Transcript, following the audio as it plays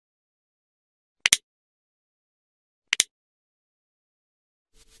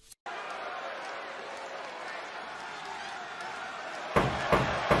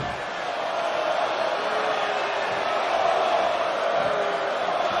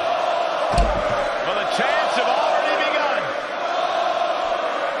Well, the chants have already begun.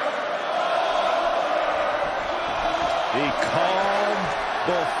 The calm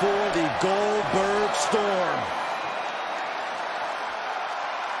before the Goldberg storm.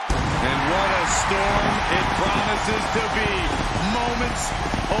 And what a storm it promises to be. Moments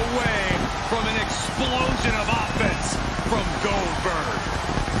away from an explosion of offense from Goldberg.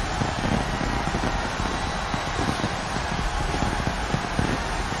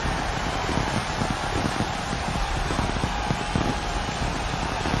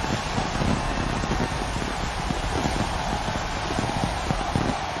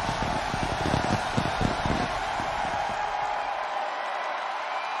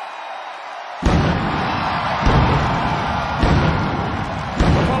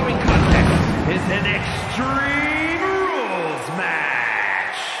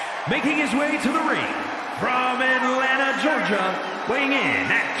 Making his way to the ring from Atlanta, Georgia, weighing in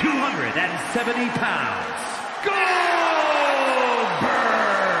at 270 pounds, Goldberg!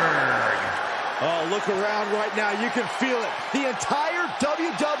 Oh, look around right now. You can feel it. The entire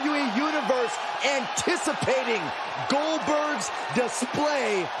WWE Universe anticipating Goldberg's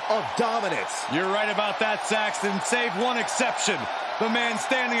display of dominance. You're right about that, Saxton. Save one exception. The man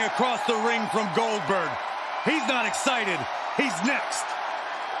standing across the ring from Goldberg. He's not excited. He's next.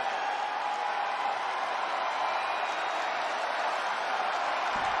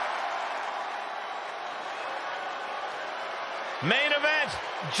 Main event,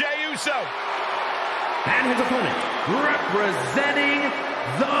 Jey Uso. And his opponent, representing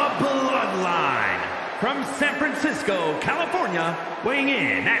the Bloodline, from San Francisco, California, weighing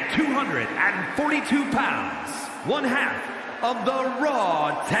in at 242 pounds, one half of the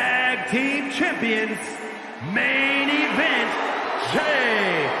Raw Tag Team Champions, main event,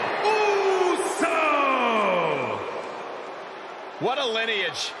 Jey Uso! What a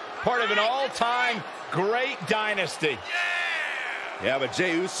lineage. Part of an all-time great dynasty. Yeah, but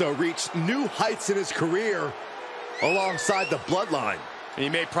Jey Uso reached new heights in his career alongside the Bloodline. He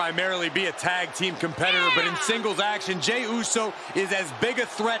may primarily be a tag team competitor, but in singles action, Jey Uso is as big a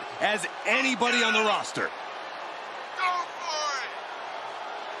threat as anybody on the roster. Go for it!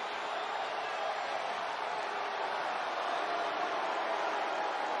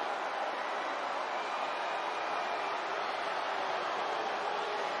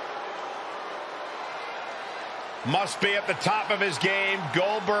 Must be at the top of his game.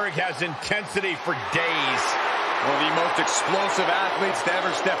 Goldberg has intensity for days. One of the most explosive athletes to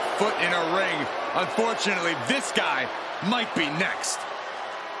ever step foot in a ring. Unfortunately, this guy might be next.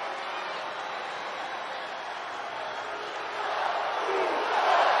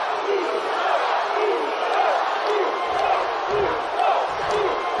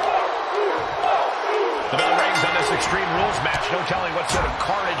 The bell rings on this Extreme Rules match. No telling what sort of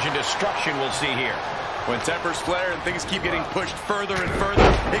carnage and destruction we'll see here. When tempers flare and things keep getting pushed further and further,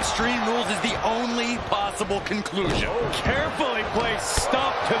 Extreme Rules is the only possible conclusion. Carefully placed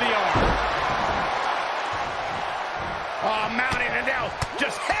stomp to the arm. Oh, mounting and now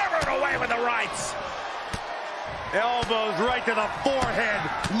just hammered away with the rights. Elbows right to the forehead.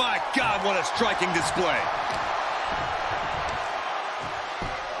 My God, what a striking display.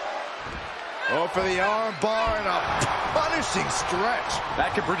 Oh, for the arm bar and a punishing stretch.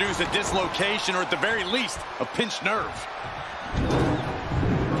 That could produce a dislocation or at the very least, a pinched nerve.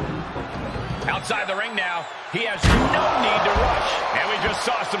 Outside the ring now, he has no need to rush. And we just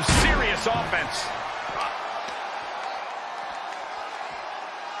saw some serious offense.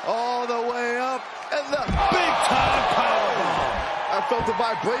 All the way up, and the big-time powerbomb. I felt the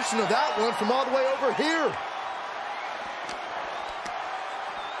vibration of that one from all the way over here.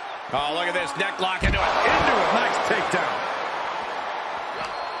 Oh, look at this, neck lock into it. Nice takedown.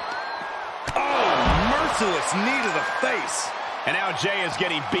 Oh, merciless knee to the face. And now Jey is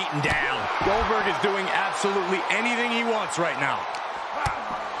getting beaten down. Goldberg is doing absolutely anything he wants right now.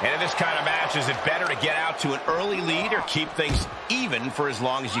 And in this kind of match, is it better to get out to an early lead or keep things even for as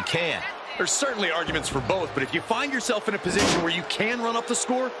long as you can? There's certainly arguments for both, but if you find yourself in a position where you can run up the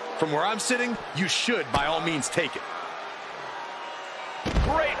score, from where I'm sitting, you should by all means take it.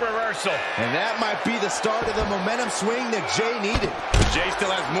 Great reversal. And that might be the start of the momentum swing that Jey needed. Jey still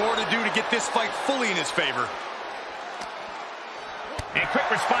has more to do to get this fight fully in his favor. And quick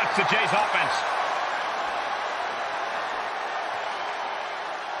response to Jey's offense.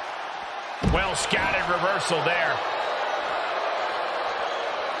 Well scouted reversal there.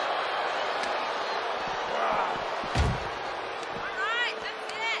 All right, that's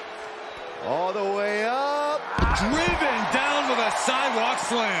it. Sidewalk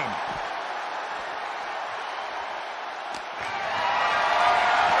slam.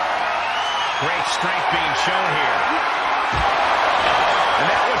 Great strength being shown here.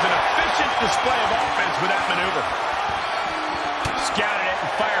 And that was an efficient display of offense with that maneuver. Scouted it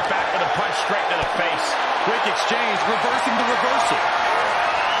and fired back with a punch straight to the face. Quick exchange, reversing the reversal.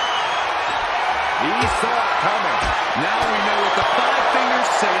 He saw it coming. Now we know what the 5 fingers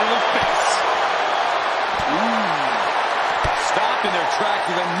say to the face. Stopped in their tracks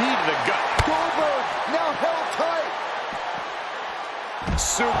with a knee to the gut. Goldberg now held tight.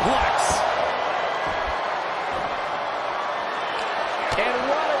 Suplex. And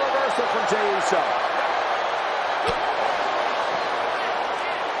what a reversal from Jey Uso.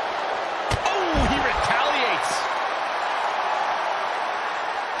 Oh, he retaliates.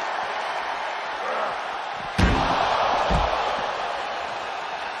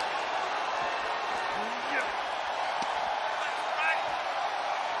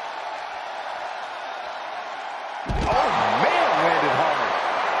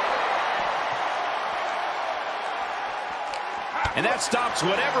 And that stops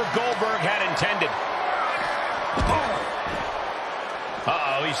whatever Goldberg had intended.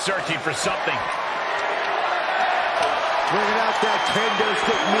 Uh-oh, he's searching for something. Bringing out that kendo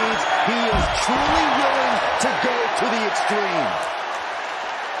stick means he is truly willing to go to the extreme.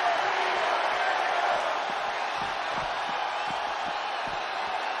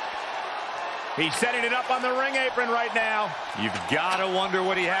 He's setting it up on the ring apron right now. You've got to wonder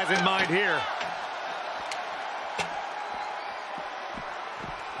what he has in mind here.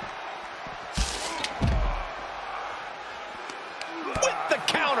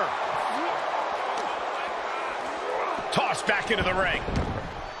 Tossed back into the ring.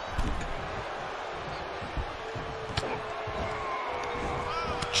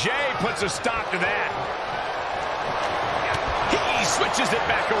 Jey puts a stop to that. He switches it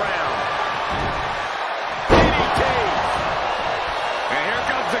back around. DDT. And here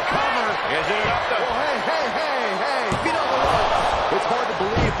comes the cover. Is it up the... Oh, hey. Feet on the rope. It's hard to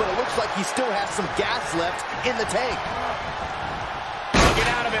believe, but it looks like he still has some gas left in the tank. Get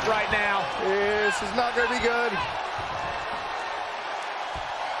out of it right now. This is not going to be good.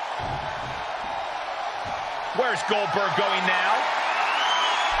 Where's Goldberg going now?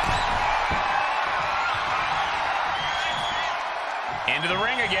 Into the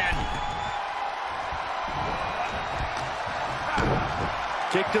ring again.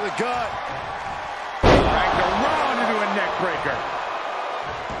 Kick to the gut. Dragged around into a neck breaker.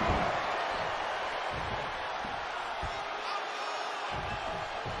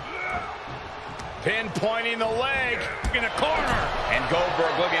 Pinpointing the leg in the corner. And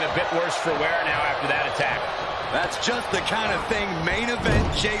Goldberg looking a bit worse for wear now after that attack. That's just the kind of thing main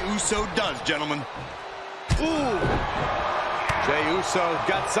event Jey Uso does, gentlemen. Ooh. Jey Uso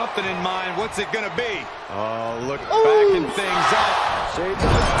got something in mind. What's it going to be? Oh, look, backing things up. Jey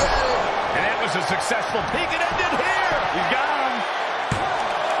does get it. And that was a successful peek. It ended here. He's got him.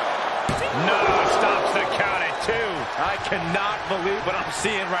 No, stops the count at 2. I cannot believe what I'm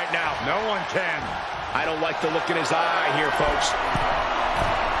seeing right now. No one can. I don't like the look in his eye here, folks.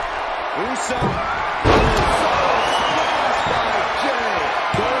 Uso.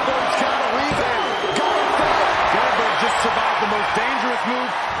 Goldberg's got a rebound. Goldberg just survived the most dangerous move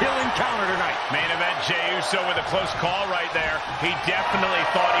he'll encounter tonight. Main event Jey Uso with a close call right there. He definitely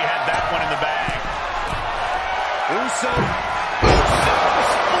thought he had that one in the bag. Uso.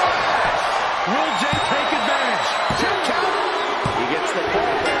 Will Jey take advantage? 2 count. He gets the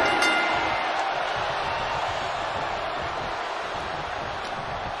ball back.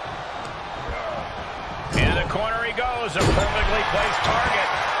 Into the corner he goes. A perfectly placed target.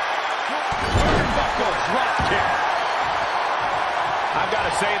 Turnbuckle drop kick. I've got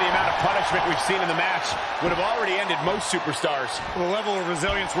to say, the amount of punishment we've seen in the match would have already ended most superstars. The level of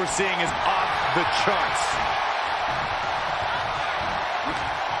resilience we're seeing is off the charts.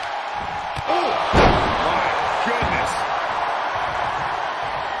 Oh, my goodness.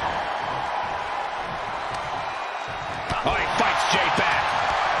 Oh, he fights Jey back.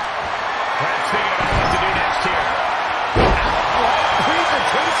 Perhaps thinking about what to do next here.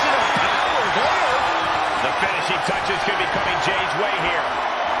 Presentation of power there. The finishing touches could be coming Jey's way here.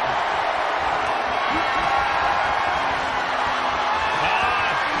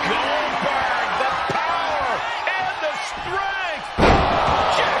 Goldberg, the power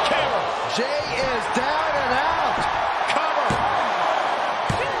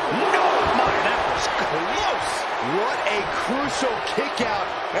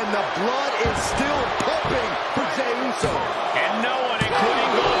and the blood is still pumping for Jey Uso. And no one, including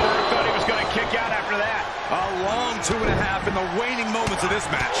Goldberg, thought he was going to kick out after that. A long 2.5 in the waning moments of this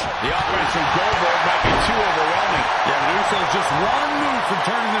match. The offense from Goldberg might be too overwhelming. Yeah, but Uso's just one move from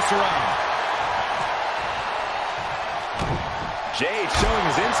turning this around. Jey showing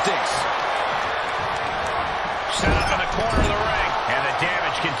his instincts. Set up in the corner of the ring. And the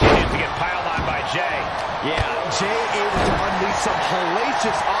damage continues to get piled on by Jey. Yeah, Jey able to unleash some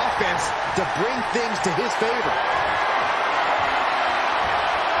hellacious offense to bring things to his favor.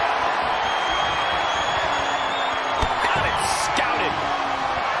 Got it scouted.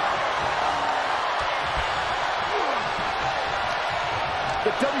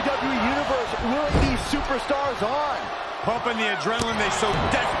 The WWE Universe willing these superstars on. Pumping the adrenaline they so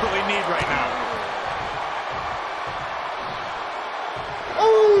desperately need right now.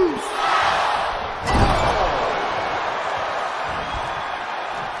 Ooh!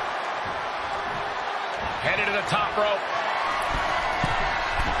 Headed to the top rope.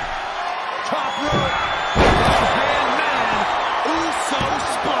 Top rope. Man, Uso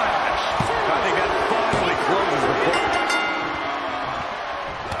splash. I think that finally closes the book.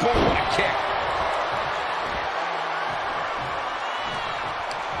 Boom, what a kick.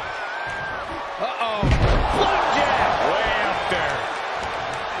 Uh-oh. Flapjack. Way up there.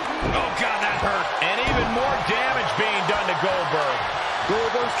 Oh, God, that hurt. And even more damage being done to Goldberg.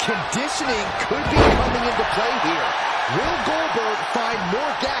 Goldberg's conditioning could be coming into play here. Will Goldberg find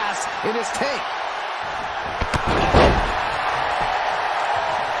more gas in his tank?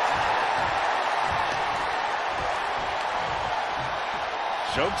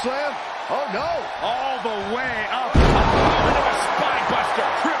 Chokeslam? Oh, no. All the way up. Into a spine buster.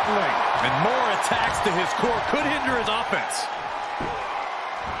 Crippling. And more attacks to his core could hinder his offense.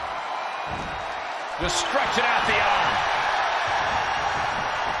 Just stretching out the arm.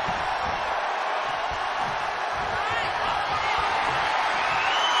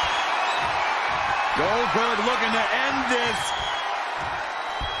 Goldberg looking to end this.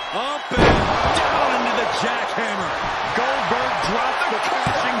 Up and down into the jackhammer. Goldberg drops the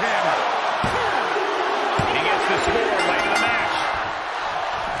crashing hammer. He gets the score late in the match.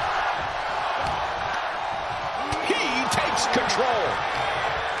 He takes control.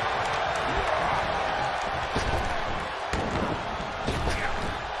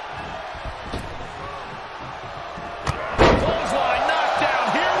 Clothesline knockdown.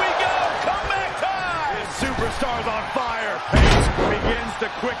 Here we go. Comeback time. This superstar's on fire. Pace begins to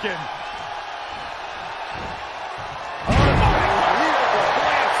quicken.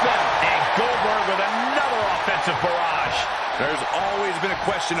 And Goldberg with another offensive barrage. There's always been a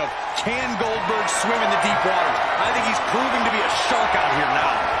question of, can Goldberg swim in the deep waters? I think he's proving to be a shark out here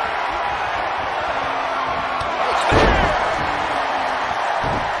now.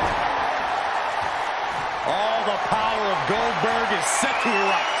 All the power of Goldberg is set to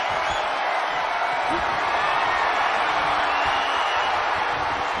erupt.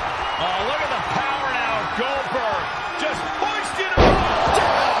 Oh, look at the power now of Goldberg. Just hoisted him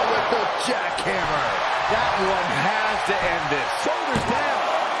Down with the jackhammer. That one has to end this. Shoulders down.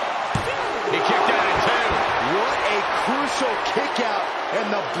 He kicked out at two. What a crucial kick out, and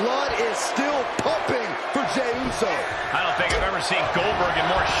the blood is still pumping for Jey Uso. I don't think I've ever seen Goldberg in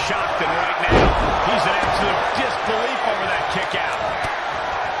more shock than right now. He's in absolute disbelief over that kick out.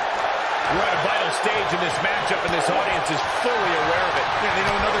 We're at a vital stage in this matchup, and this audience is fully aware of it. Yeah, they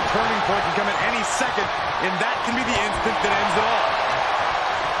know another turning point can come at any second, and that can be the instant that ends it all.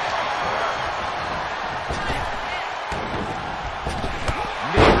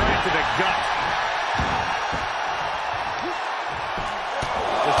 Knee right to the gut.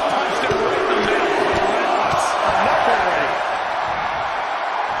 Just punched him right in the middle. Relentless. Enough already.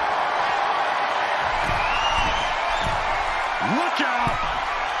 Look out!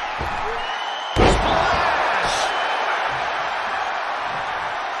 Splash!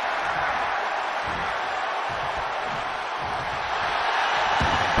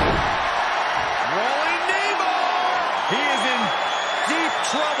 Rolling knee ball! He is in deep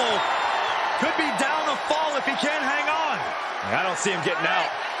trouble. Could be down a fall if he can't hang on. I don't see him getting out.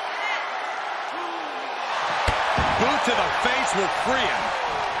 Boot to the face will free him.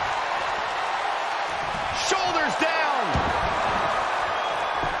 Shoulders down.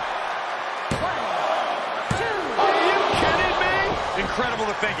 Are you kidding me? Incredible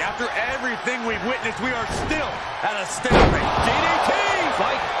to think. After everything we've witnessed, we are still at a stalemate. DDT!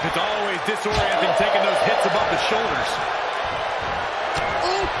 Fight. It's always disorienting taking those hits above the shoulders.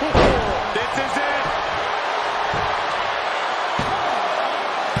 This is it.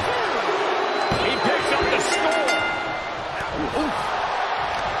 He picks up the score.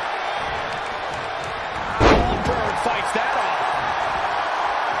 fights that off.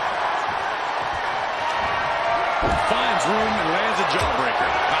 Finds room and lands a jawbreaker.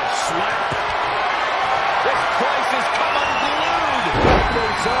 A slap. This place has come unglued.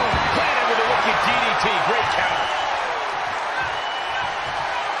 Planted with a wicked DDT. Great counter.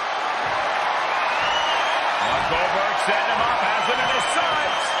 Goldberg setting him up. Has him in his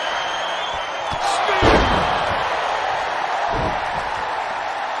sights. Spear.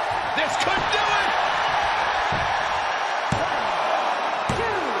 This could do it.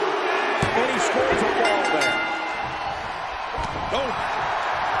 And he scores a ball there. Oh.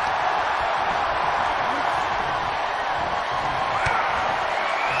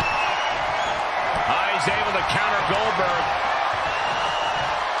 He's able to counter Goldberg.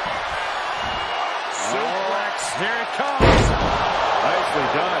 Suplex. Here it comes. Nicely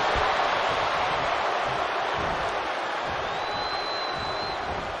done.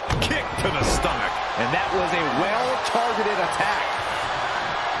 Kick to the stomach. And that was a well-targeted attack.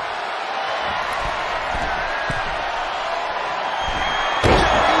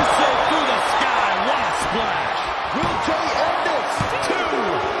 Jey Uso through the sky. What a splash. Will Jey end this? 2.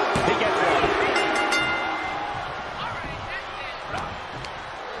 He gets one.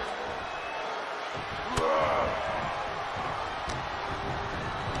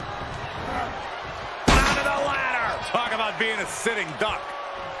 Down to the ladder. Talk about being a sitting duck.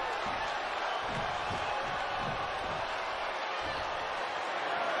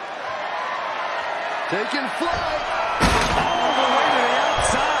 Taking flight. All the way to the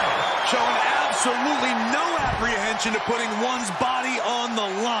outside. Showing absolutely no apprehension to putting one's body on the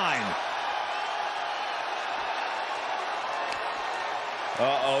line.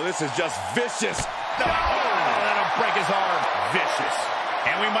 Uh-oh, this is just vicious. Oh, that'll break his arm. Vicious.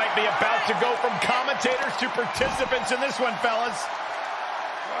 And we might be about to go from commentators to participants in this one, fellas.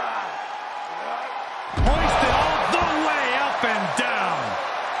 Hoisted all the way up and down.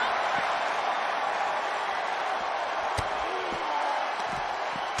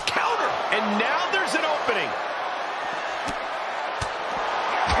 Counter. And now there's an opening.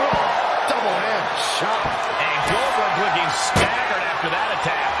 Double hand shot. And Goldberg looking staggered after that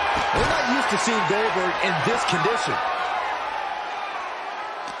attack. We're not used to seeing Goldberg in this condition.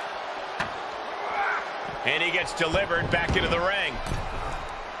 And he gets delivered back into the ring.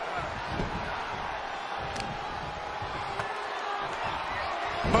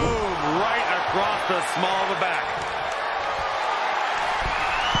 Boom, right across the small of the back.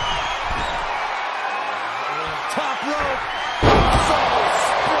 Top rope.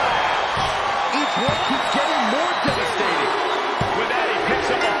 Splash. Each one keeps getting more devastating. With that, he picks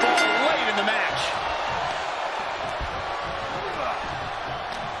up a fall late in the match.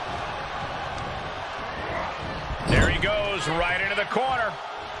 There he goes, right into the corner.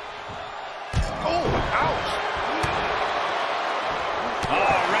 Oh, ouch.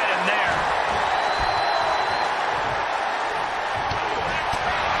 Oh, right in there.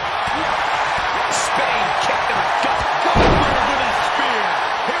 Spain kicked in the gut. Goldberg with a spear.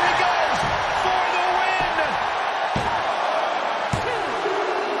 Here he goes for the win.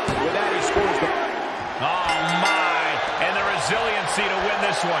 With that, he scores the... Oh, my. And the resiliency to win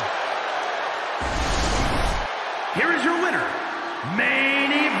this one. Here is your winner,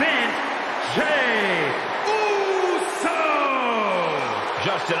 main event, Jey Uso!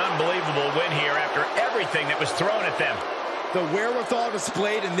 Just an unbelievable win here after everything that was thrown at them. The wherewithal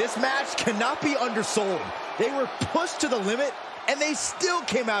displayed in this match cannot be undersold. They were pushed to the limit, and they still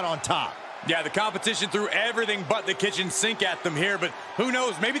came out on top. Yeah, the competition threw everything but the kitchen sink at them here, but who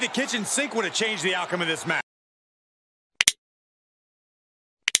knows, maybe the kitchen sink would have changed the outcome of this match.